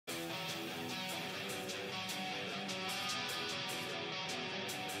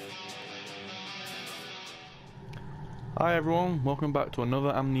Hi everyone, welcome back to another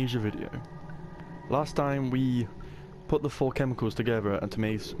Amnesia video. Last time we put the 4 chemicals together and to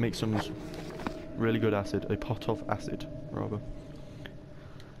make some really good acid, a pot of acid rather.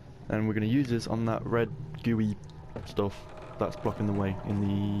 And we're going to use this on that red gooey stuff that's blocking the way in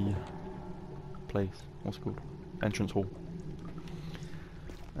the place, what's it called? Entrance hall.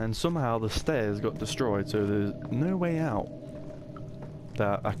 And somehow the stairs got destroyed, so there's no way out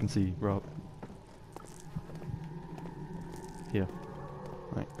that I can see, right? Here.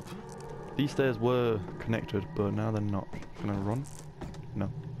 Right. These stairs were connected, but now they're not. Can I run?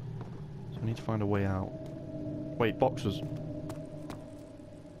 No. So I need to find a way out. Wait, boxes.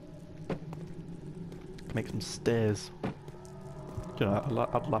 Make some stairs. You know,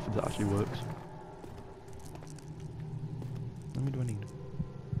 I'd laugh if that actually works. How many do I need?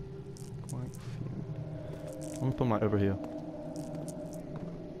 Quite a few. I'm gonna put them like over here.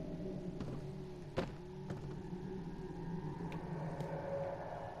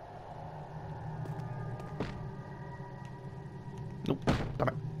 Nope, damn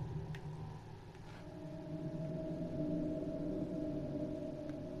it.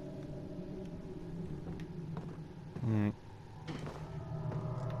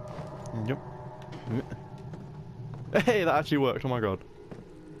 Yep. Hey, that actually worked, oh my god.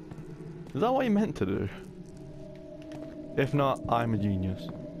 Is that what you meant to do? If not, I'm a genius.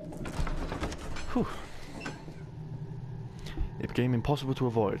 Whew. It became impossible to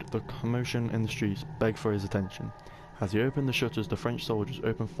avoid. The commotion in the streets begged for his attention. As he opened the shutters, the French soldiers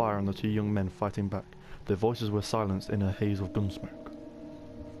opened fire on the 2 young men fighting back. Their voices were silenced in a haze of gunsmoke.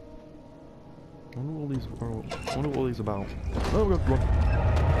 I wonder what all these about. Oh god, run.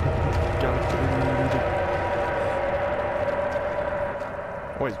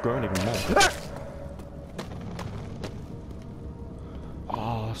 Oh, it's growing even more.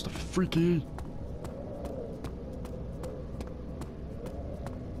 Ah, oh, stuff is freaky.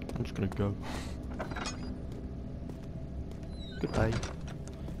 I'm just gonna go. Goodbye.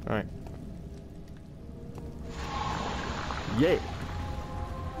 Alright. Yeah!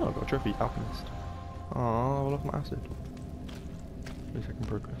 Oh, I've got a trophy. Alchemist. Oh, look at my acid. 3-second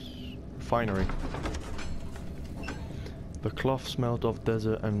progress. Refinery. The cloth smelled of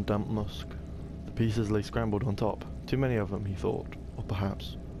desert and damp musk. The pieces lay scrambled on top. Too many of them, he thought. Or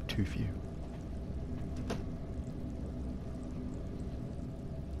perhaps, too few.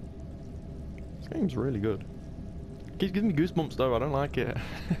 This game's really good. Keeps giving me goosebumps though, I don't like it.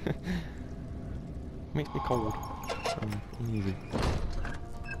 Makes me cold. Uneasy.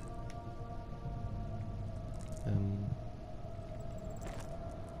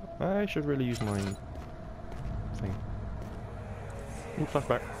 I should really use my thing. Ooh,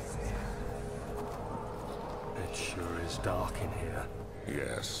 flashback. It sure is dark in here.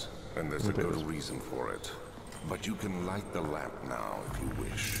 Yes, and there's a good reason for it. But you can light the lamp now if you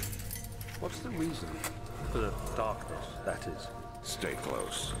wish. What's the reason? For the darkness, that is. Stay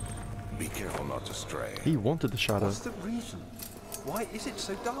close. Be careful not to stray. He wanted the shadow. What's the reason? Why is it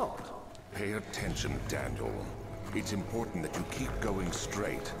so dark? Pay attention, Daniel. It's important that you keep going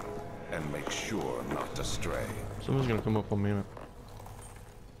straight and make sure not to stray. Someone's gonna come up on me, innit?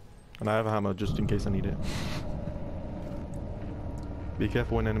 And I have a hammer just in case I need it. Be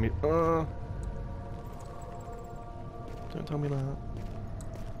careful when enemy. Don't tell me that.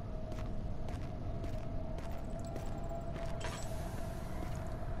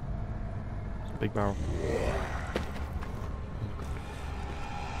 It's a big barrel.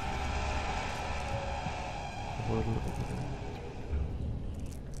 Oh,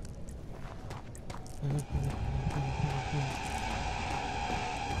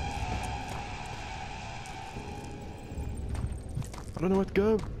 I don't know where to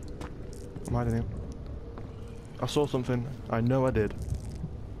go. I'm hiding here. I saw something. I know I did.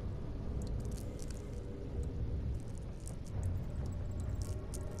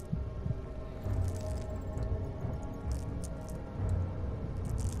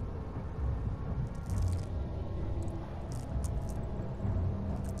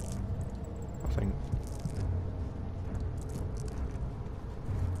 I think.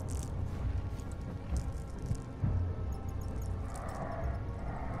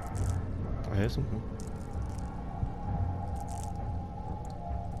 I hear something.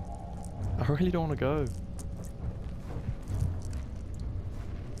 I really don't want to go.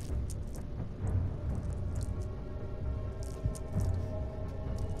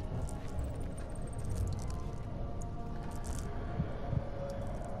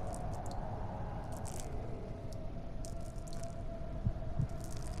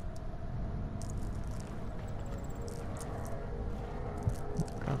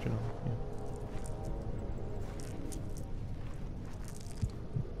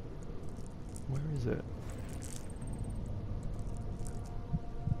 is it?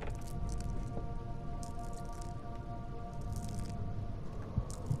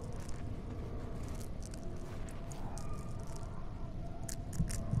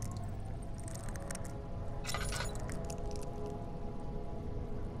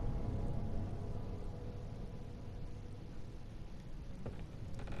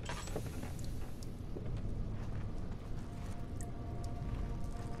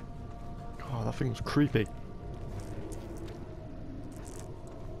 Oh, that thing's creepy.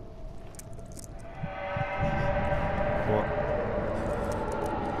 What?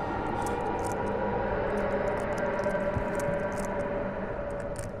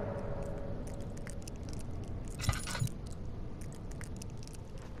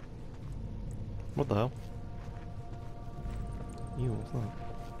 What the hell? Ew, what's that?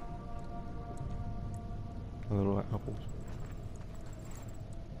 Oh, they're like apples.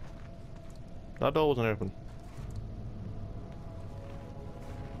 That door wasn't open.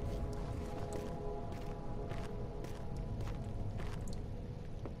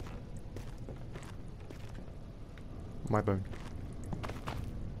 My bone.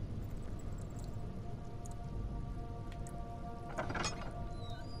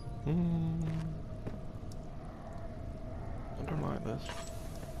 I don't like this.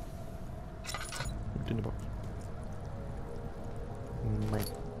 What's in the box?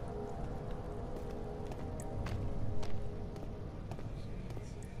 Mate.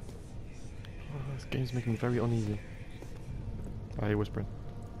 Oh, this game's making me very uneasy. I hear whispering.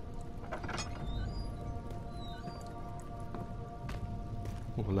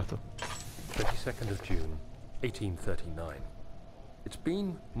 Oh, a letter. 22nd of June, 1839. It's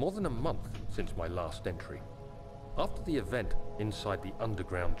been more than a month since my last entry. After the event inside the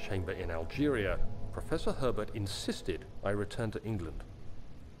underground chamber in Algeria, Professor Herbert insisted I return to England.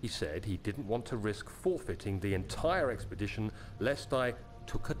 He said he didn't want to risk forfeiting the entire expedition lest I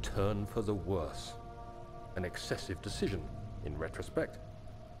took a turn for the worse. An excessive decision, in retrospect,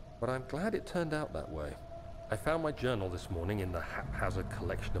 but I'm glad it turned out that way. I found my journal this morning in the haphazard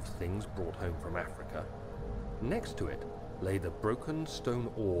collection of things brought home from Africa. Next to it lay the broken stone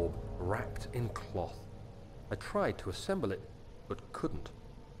orb wrapped in cloth. I tried to assemble it, but couldn't.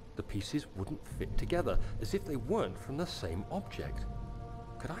 The pieces wouldn't fit together, as if they weren't from the same object.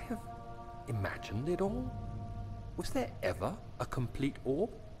 Could I have imagined it all? Was there ever a complete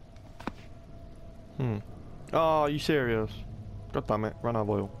orb? Oh, are you serious? God damn it, ran out of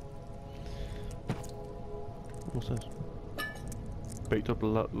oil. What's this? Baked up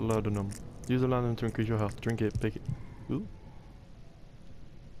laudanum. Use the laudanum to increase your health. Drink it, bake it. Ooh.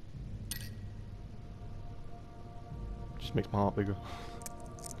 Just makes my heart bigger.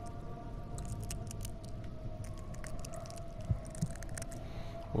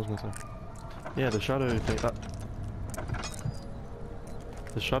 What was I gonna say? Yeah, the shadow thing,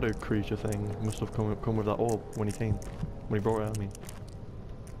 the shadow creature thing must have come with that orb when he came. When he brought it out, I mean.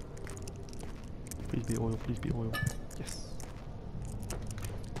 Please be oil, please be oil. Yes.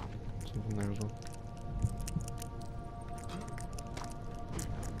 Something there as well.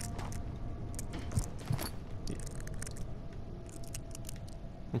 Yeah.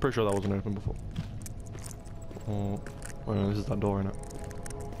 I'm pretty sure that wasn't open before. Oh, no, this is that door, innit?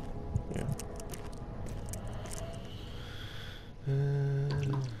 Yeah. There we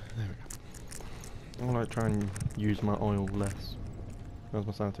go. I'm gonna try and use my oil less. How's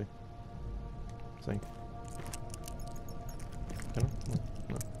my sanity? Same. Can I?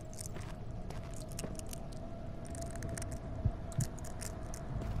 No.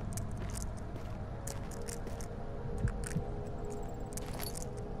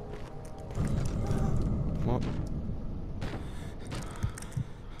 What?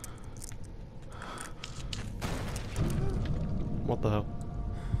 What the hell?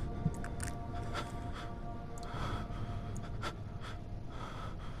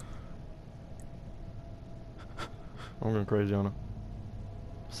 I'm going crazy on her.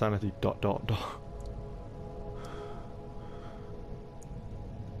 Sanity ... 25th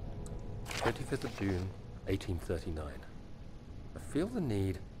of June, 1839. I feel the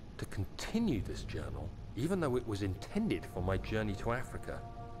need to continue this journal, even though it was intended for my journey to Africa.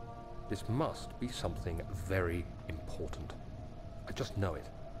 This must be something very important. I just know it.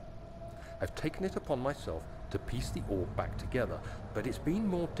 I've taken it upon myself to piece the orb back together, but it's been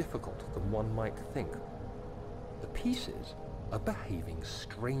more difficult than one might think. The pieces are behaving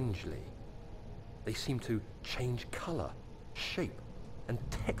strangely. They seem to change color, shape, and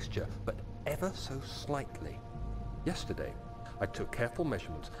texture, but ever so slightly. Yesterday, I took careful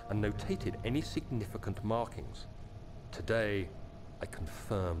measurements and notated any significant markings. Today, I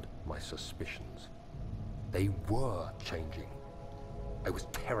confirmed my suspicions. They were changing. I was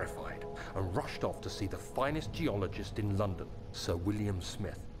terrified and rushed off to see the finest geologist in London, Sir William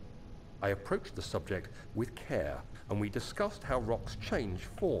Smith. I approached the subject with care, and we discussed how rocks change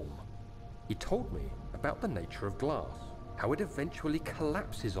form. He told me about the nature of glass, how it eventually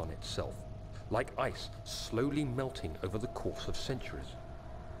collapses on itself, like ice slowly melting over the course of centuries.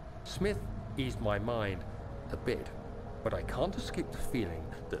 Smith eased my mind a bit, but I can't escape the feeling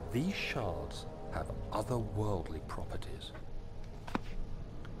that these shards have otherworldly properties.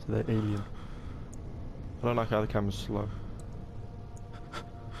 So they're alien. I don't like how the camera's slow.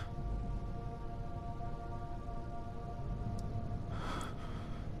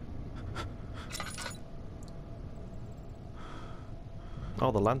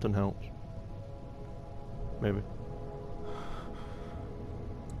 Oh, the lantern helps. Maybe.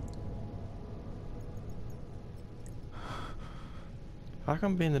 How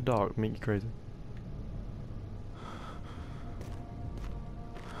can being in the dark make you crazy?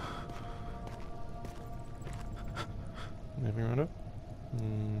 Anything around it?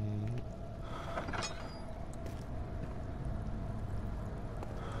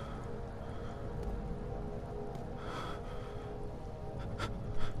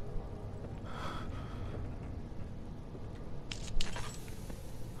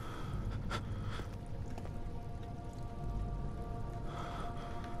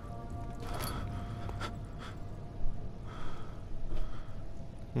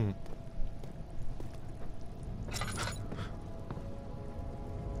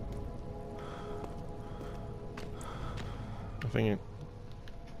 I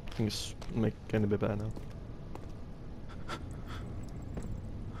think it's getting a bit better now.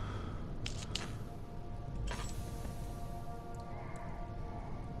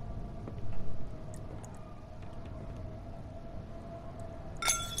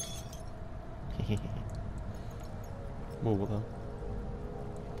 Whoa, what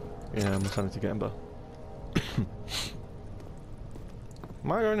the? Yeah, my sanity's getting better.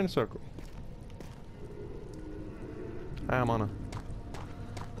 Am I going in a circle? I am on a.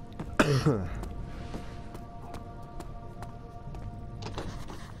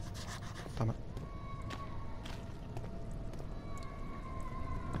 Damn it.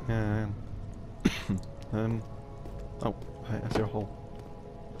 Yeah, I am. Oh, hey, I see a hole.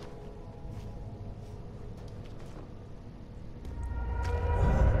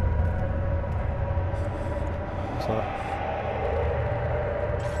 What's that?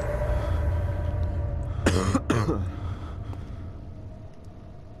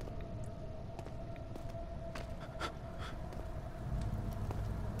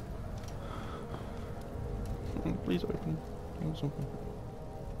 Please open. Or something.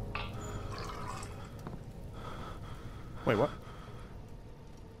 Wait, what?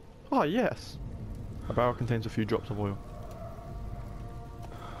 Oh, yes! A barrel contains a few drops of oil.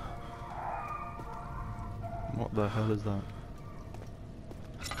 What the hell is that?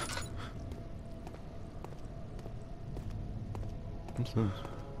 What's this?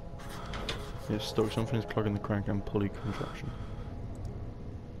 Yeah, stoke something is clogging the crank and pulley contraction.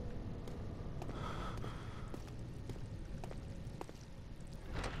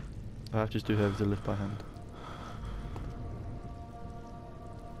 I just too heavy to lift by hand.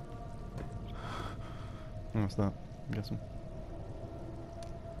 What's that? I'm guessing.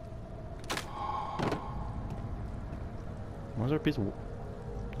 Why is there a piece of wood?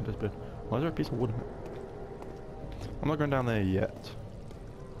 Why is there a piece of wood in it? I'm not going down there yet.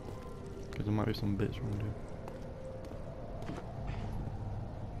 Because there might be some bits around here.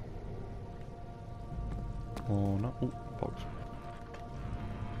 Oh no. Oh, box.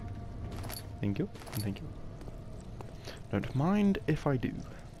 Thank you. Thank you. Don't mind if I do.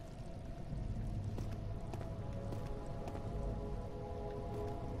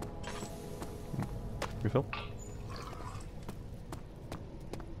 Refill.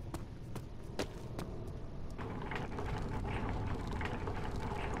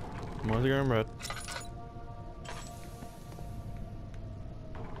 Why is it going red?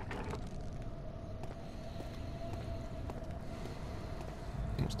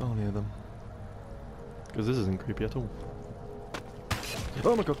 What's down here then? Because this isn't creepy at all.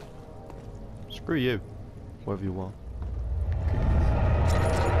 Oh my god! Screw you, whoever you are.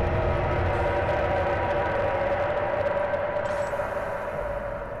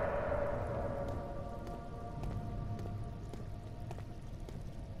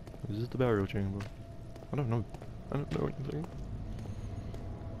 Is this the burial chamber? I don't know. I don't know anything.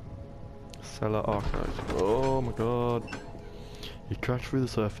 Cellar archives. Oh my god. He crashed through the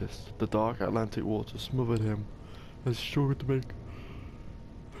surface. The dark Atlantic water smothered him. As he struggled to make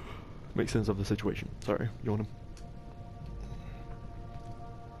make sense of the situation. Sorry, yawning.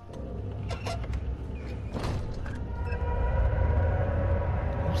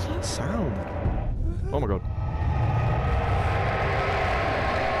 What's that sound? Oh my god.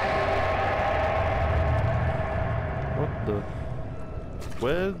 What the?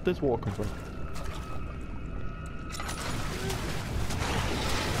 Where did this water come from?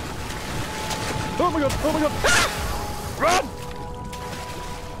 Oh my god! Oh my god! Ah! Run!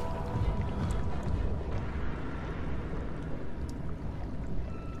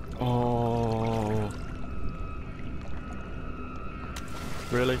 Oh.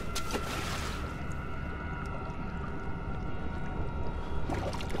 Really?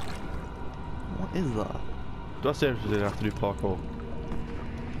 What is that? Do I seriously have to do parkour?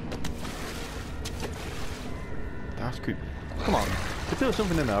 That's creepy. Come on. If there was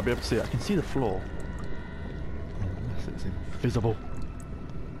something in there, I'll be able to see it. I can see the floor. Unless it's invisible.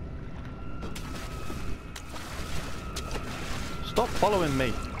 Stop following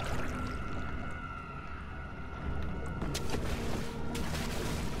me.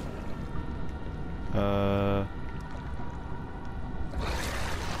 I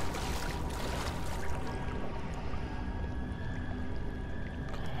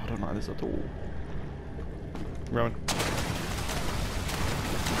don't like this at all. Rowan.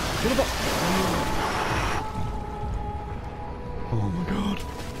 Oh my god.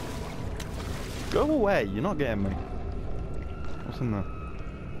 Go away, you're not getting me. What's in there?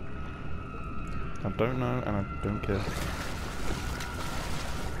 I don't know and I don't care.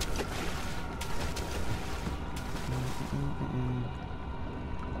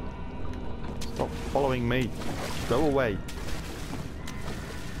 Stop following me. Go away.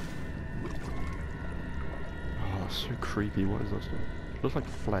 Oh, that's so creepy. What is that stuff? It looks like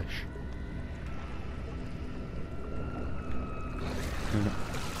flesh. Yeah.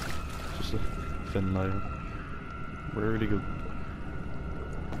 Just a thin layer. Really good.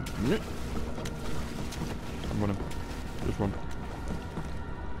 I'm running. Just run.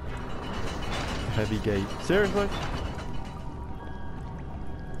 Heavy gate. Seriously?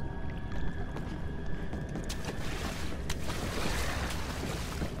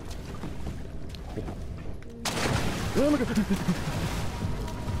 Oh my god!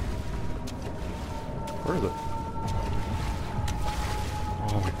 Where is it?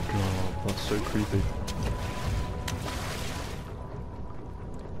 Oh my god, that's so creepy.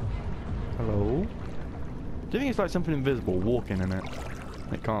 Hello? Do you think it's like something invisible walking in it?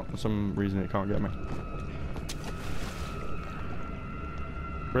 It can't, for some reason it can't get me.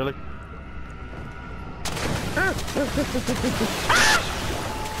 Really?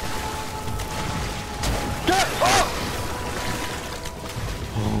 Get up!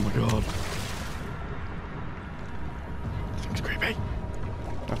 Oh my god. This thing's creepy.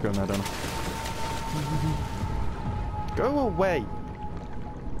 I've gone there, don't I? Go away!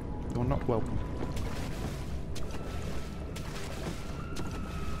 You're not welcome.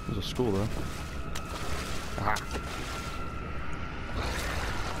 There's a school there. Aha!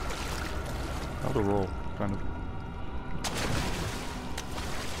 How'd a roll, kind of.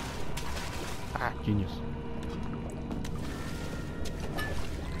 Ah, genius.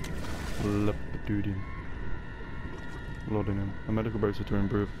 Lepidudium. Laudanum. A medical bracelet to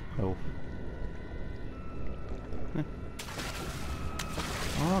improve health. Eh.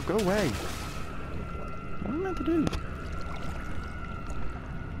 Oh, go away! What am I meant to do?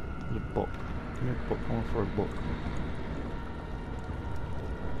 There's a book. Give me a book. I want for a book.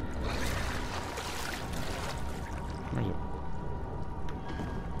 Where is it?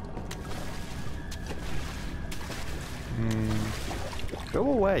 Go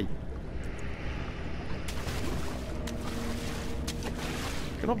away! You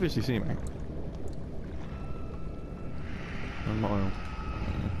can obviously see me. I'm not oil.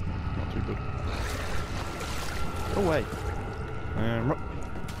 Not too good. Go away!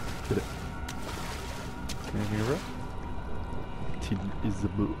 Did it. Anything over it? It is a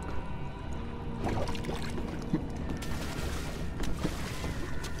book.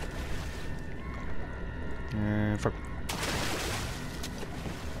 And fuck.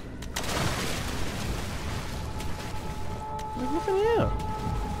 There's nothing here.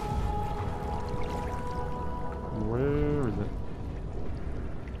 Where is it?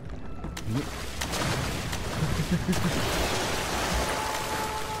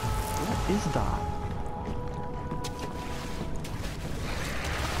 What is that?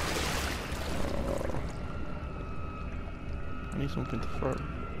 I need something to throw. What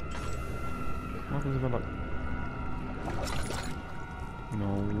happens if I like... No.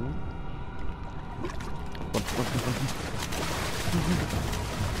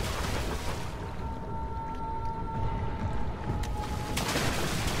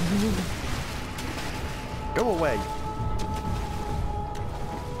 Go away.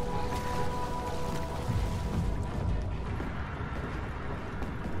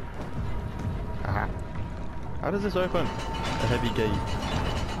 Aha. How does this open? A heavy gate.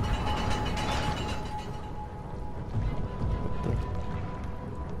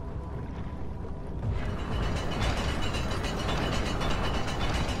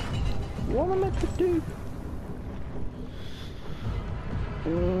 What am I meant to do?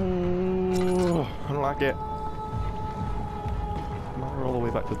 Ooh, I don't like it. We're all the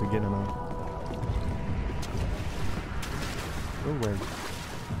way back to the beginning now. Go away.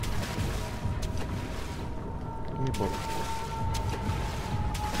 Give me a book.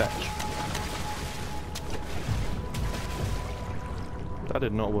 Fetch. That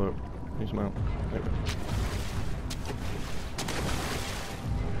did not work. Use mount. There we go.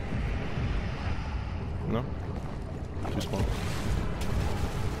 No? Too small.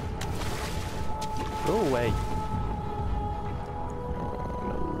 Go away. Oh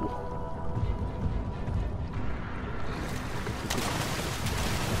no.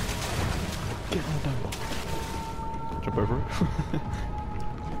 Get on down. Jump over it.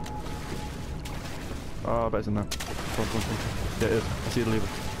 Oh, I bet it's in there. Come on. Yeah, it is. I see the lever.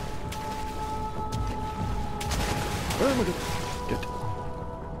 Oh my god. Good.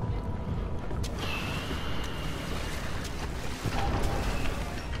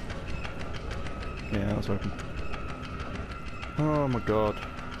 Yeah, that's open. Oh my god.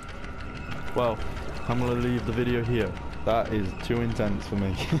 Well, I'm gonna leave the video here. That is too intense for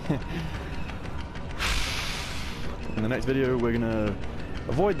me. In the next video, we're gonna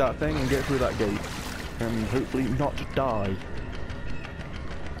avoid that thing and get through that gate. And hopefully not die.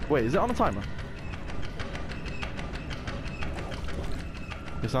 Wait, is it on a timer?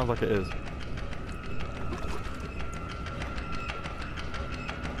 It sounds like it is.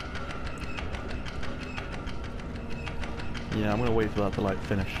 Yeah, I'm gonna wait for that to like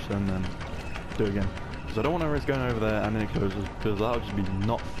finish and then do it again. Because I don't want to risk going over there and then it closes, because that would just be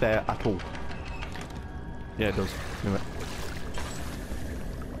not fair at all. Yeah, it does. Do it.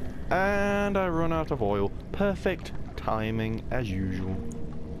 And I run out of oil. Perfect timing as usual.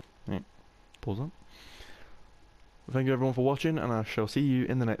 Yeah, pause that. Thank you everyone for watching, and I shall see you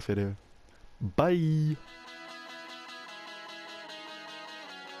in the next video. Bye!